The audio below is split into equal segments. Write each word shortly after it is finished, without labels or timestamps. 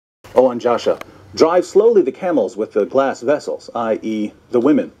O Anjasha, drive slowly the camels with the glass vessels, i.e. the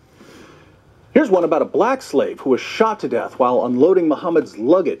women. Here's one about a black slave who was shot to death while unloading Muhammad's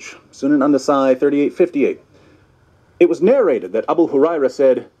luggage, Sunan an-Nasai 3858. It was narrated that Abu Huraira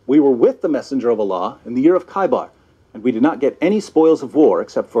said, "We were with the Messenger of Allah in the year of Khaybar, and we did not get any spoils of war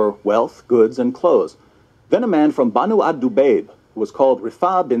except for wealth, goods, and clothes. Then a man from Banu ad-Dubayb, who was called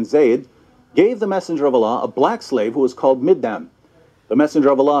Rifa bin Zayd, gave the Messenger of Allah a black slave who was called Middam. The Messenger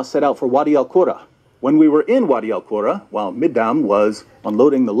of Allah set out for Wadi al-Qura. When we were in Wadi al-Qura, while Middam was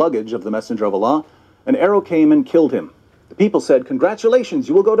unloading the luggage of the Messenger of Allah, an arrow came and killed him. The people said, 'Congratulations,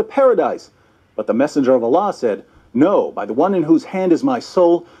 you will go to paradise.' But the Messenger of Allah said, 'No, by the one in whose hand is my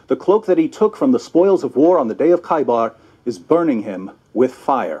soul, the cloak that he took from the spoils of war on the day of Khaybar is burning him with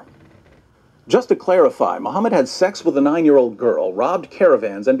fire.'" Just to clarify, Muhammad had sex with a 9-year-old girl, robbed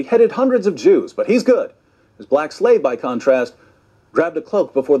caravans, and beheaded hundreds of Jews, but he's good. His black slave, by contrast, grabbed a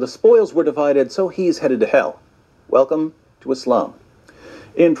cloak before the spoils were divided, so he's headed to hell. Welcome to Islam.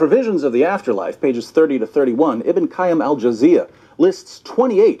 In Provisions of the Afterlife, pages 30 to 31, Ibn Qayyim al-Jawziyya lists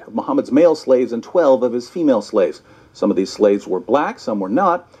 28 of Muhammad's male slaves and 12 of his female slaves. Some of these slaves were black, some were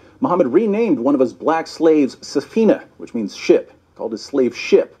not. Muhammad renamed one of his black slaves Safina, which means ship. Called his slave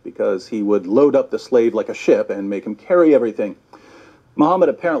Ship because he would load up the slave like a ship and make him carry everything. Muhammad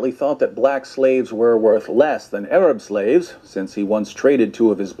apparently thought that black slaves were worth less than Arab slaves, since he once traded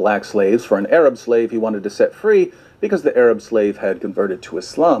 2 of his black slaves for an Arab slave he wanted to set free because the Arab slave had converted to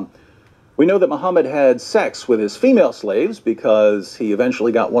Islam. We know that Muhammad had sex with his female slaves because he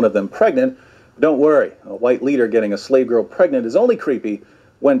eventually got one of them pregnant. Don't worry, a white leader getting a slave girl pregnant is only creepy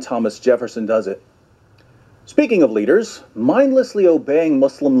when Thomas Jefferson does it. Speaking of leaders, mindlessly obeying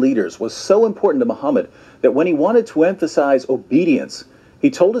Muslim leaders was so important to Muhammad that when he wanted to emphasize obedience,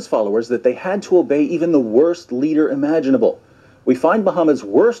 he told his followers that they had to obey even the worst leader imaginable. We find Muhammad's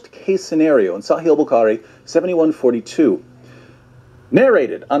worst case scenario in Sahih al-Bukhari 7142.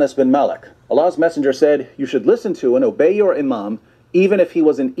 Narrated, Anas bin Malik, Allah's Messenger said, "You should listen to and obey your imam, even if he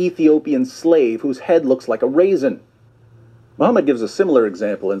was an Ethiopian slave whose head looks like a raisin." Muhammad gives a similar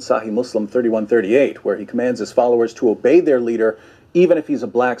example in Sahih Muslim 3138, where he commands his followers to obey their leader, even if he's a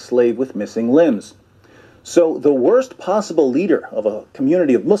black slave with missing limbs. So the worst possible leader of a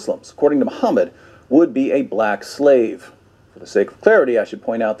community of Muslims, according to Muhammad, would be a black slave. For the sake of clarity, I should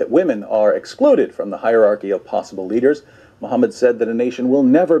point out that women are excluded from the hierarchy of possible leaders. Muhammad said that a nation will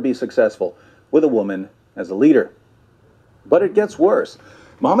never be successful with a woman as a leader. But it gets worse.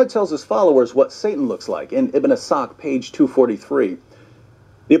 Muhammad tells his followers what Satan looks like in Ibn Asaq, page 243.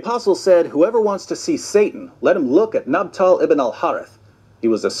 The apostle said, "Whoever wants to see Satan, let him look at Nabtal ibn al-Harith. He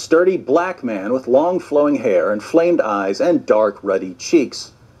was a sturdy black man with long flowing hair, inflamed eyes, and dark ruddy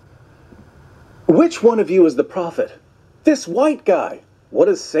cheeks." Which one of you is the prophet? This white guy. What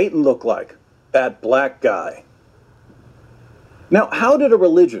does Satan look like? That black guy. Now, how did a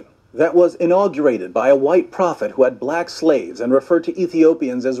religion that was inaugurated by a white prophet who had black slaves and referred to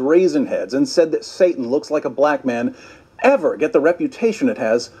Ethiopians as raisin heads and said that Satan looks like a black man ever get the reputation it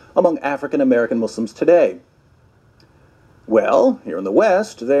has among African American Muslims today? Well, here in the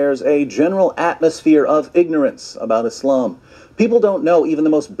West, there's a general atmosphere of ignorance about Islam. People don't know even the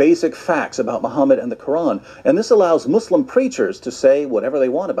most basic facts about Muhammad and the Quran, and this allows Muslim preachers to say whatever they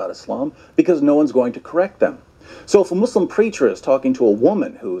want about Islam because no one's going to correct them. So if a Muslim preacher is talking to a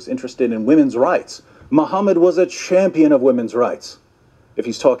woman who's interested in women's rights, Muhammad was a champion of women's rights. If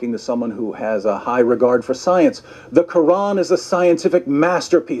he's talking to someone who has a high regard for science, the Quran is a scientific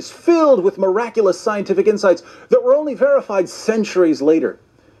masterpiece filled with miraculous scientific insights that were only verified centuries later.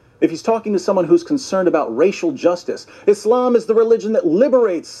 If he's talking to someone who's concerned about racial justice, Islam is the religion that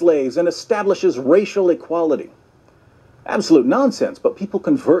liberates slaves and establishes racial equality. Absolute nonsense, but people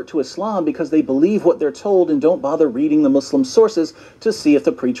convert to Islam because they believe what they're told and don't bother reading the Muslim sources to see if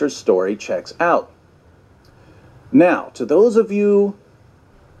the preacher's story checks out. Now, to those of you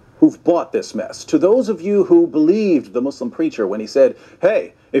who've bought this mess, to those of you who believed the Muslim preacher when he said,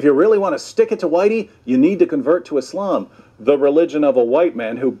 "Hey, if you really want to stick it to whitey, you need to convert to Islam," the religion of a white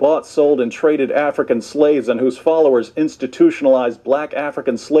man who bought, sold, and traded African slaves and whose followers institutionalized black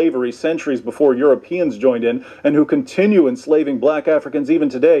African slavery centuries before Europeans joined in, and who continue enslaving black Africans even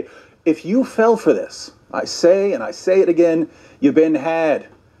today. If you fell for this, I say, and I say it again, you've been had.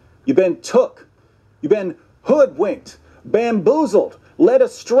 You've been took. You've been hoodwinked, bamboozled, led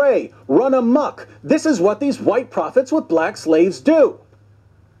astray, run amok. This is what these white prophets with black slaves do.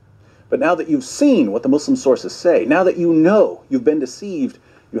 But now that you've seen what the Muslim sources say, now that you know you've been deceived,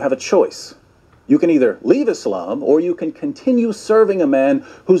 you have a choice. You can either leave Islam, or you can continue serving a man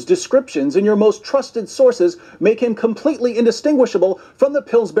whose descriptions in your most trusted sources make him completely indistinguishable from the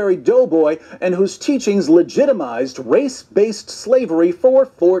Pillsbury Doughboy, and whose teachings legitimized race-based slavery for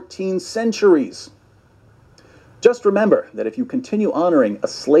 14 centuries. Just remember that if you continue honoring a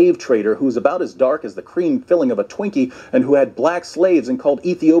slave trader who's about as dark as the cream filling of a Twinkie, and who had black slaves and called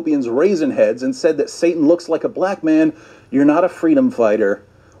Ethiopians raisin heads and said that Satan looks like a black man, you're not a freedom fighter,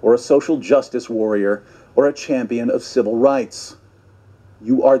 or a social justice warrior, or a champion of civil rights.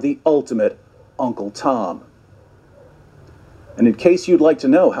 You are the ultimate Uncle Tom. And in case you'd like to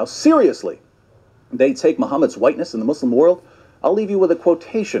know how seriously they take Muhammad's whiteness in the Muslim world, I'll leave you with a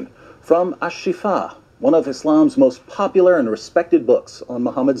quotation from Ash-Shifa, one of Islam's most popular and respected books on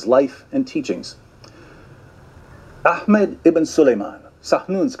Muhammad's life and teachings. Ahmed ibn Sulaiman,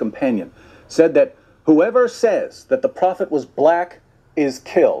 Sahnun's companion, said that whoever says that the Prophet was black is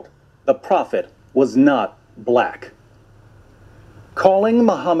killed. The Prophet was not black. Calling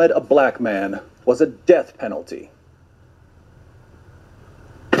Muhammad a black man was a death penalty.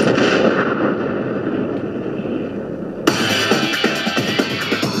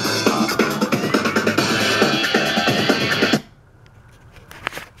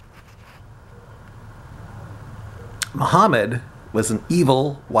 Muhammad was an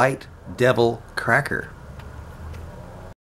evil white devil cracker.